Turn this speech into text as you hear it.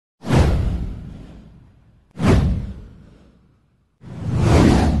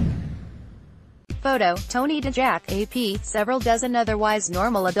Photo, Tony DeJack, AP. Several dozen otherwise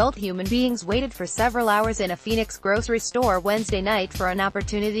normal adult human beings waited for several hours in a Phoenix grocery store Wednesday night for an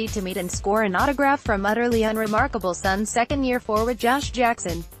opportunity to meet and score an autograph from utterly unremarkable Suns second-year forward Josh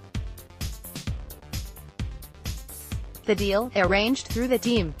Jackson. The deal, arranged through the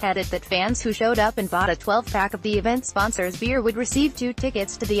team, had it that fans who showed up and bought a 12-pack of the event sponsor's beer would receive 2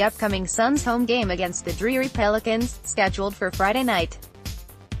 tickets to the upcoming Suns home game against the dreary Pelicans, scheduled for Friday night.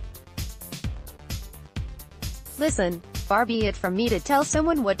 Listen, far be it from me to tell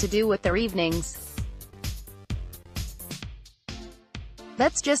someone what to do with their evenings.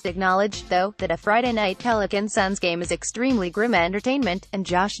 Let's just acknowledge, though, that a Friday night Pelican-Suns game is extremely grim entertainment, and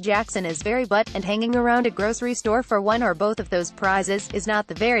Josh Jackson is very butt, and hanging around a grocery store for one or both of those prizes is not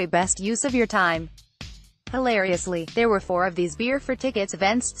the very best use of your time. Hilariously, there were 4 of these Beer for Tickets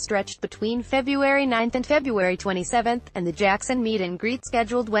events stretched between February 9th and February 27th, and the Jackson meet and greet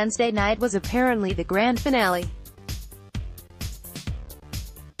scheduled Wednesday night was apparently the grand finale.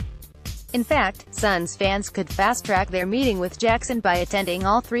 In fact, Suns fans could fast-track their meeting with Jackson by attending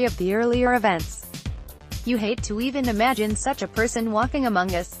all 3 of the earlier events. You hate to even imagine such a person walking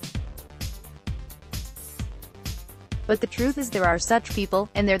among us. But the truth is there are such people,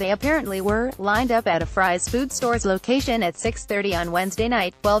 and there they apparently were, lined up at a Fry's Food Store's location at 6:30 on Wednesday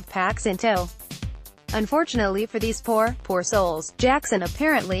night, 12 packs in tow. Unfortunately for these poor souls, Jackson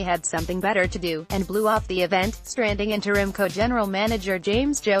apparently had something better to do, and blew off the event, stranding interim co-general manager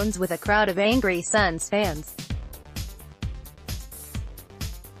James Jones with a crowd of angry Suns fans.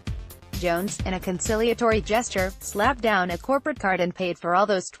 Jones, in a conciliatory gesture, slapped down a corporate card and paid for all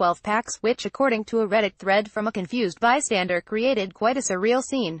those 12 packs, which, according to a Reddit thread from a confused bystander, created quite a surreal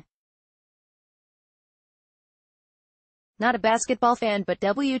scene. Not a basketball fan, but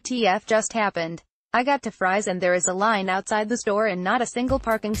WTF just happened. I got to Fry's and there is a line outside the store and not a single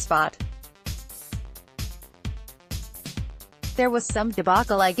parking spot. There was some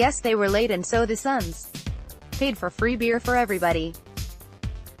debacle, I guess they were late and so the Suns paid for free beer for everybody.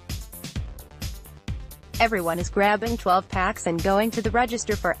 Everyone is grabbing 12 packs and going to the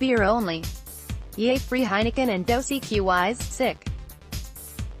register for beer only. Yay, free Heineken and Dosey QYs, sick.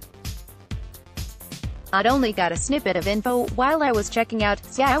 I'd only got a snippet of info while I was checking out,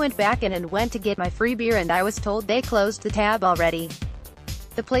 so I went back in and went to get my free beer and I was told they closed the tab already.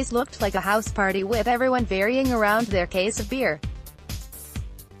 The place looked like a house party with everyone varying around their case of beer.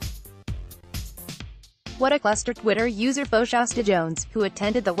 What a cluster. Twitter user Foshasta Jones, who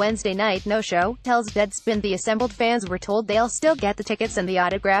attended the Wednesday night no-show, tells Deadspin the assembled fans were told they'll still get the tickets and the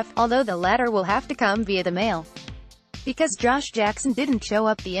autograph, although the latter will have to come via the mail. Because Josh Jackson didn't show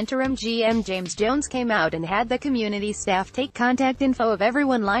up, the interim GM James Jones came out and had the community staff take contact info of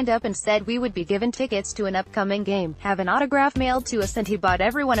everyone lined up and said we would be given tickets to an upcoming game, have an autograph mailed to us, and he bought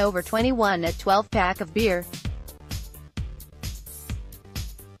everyone over 21 a 12-pack of beer.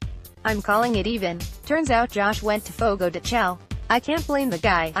 I'm calling it even. Turns out Josh went to Fogo de Chao. I can't blame the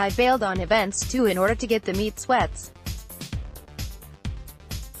guy. I bailed on events too in order to get the meat sweats.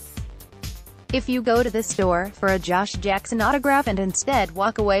 If you go to the store for a Josh Jackson autograph and instead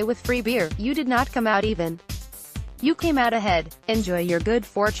walk away with free beer, you did not come out even. You came out ahead. Enjoy your good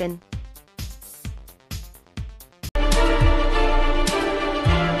fortune.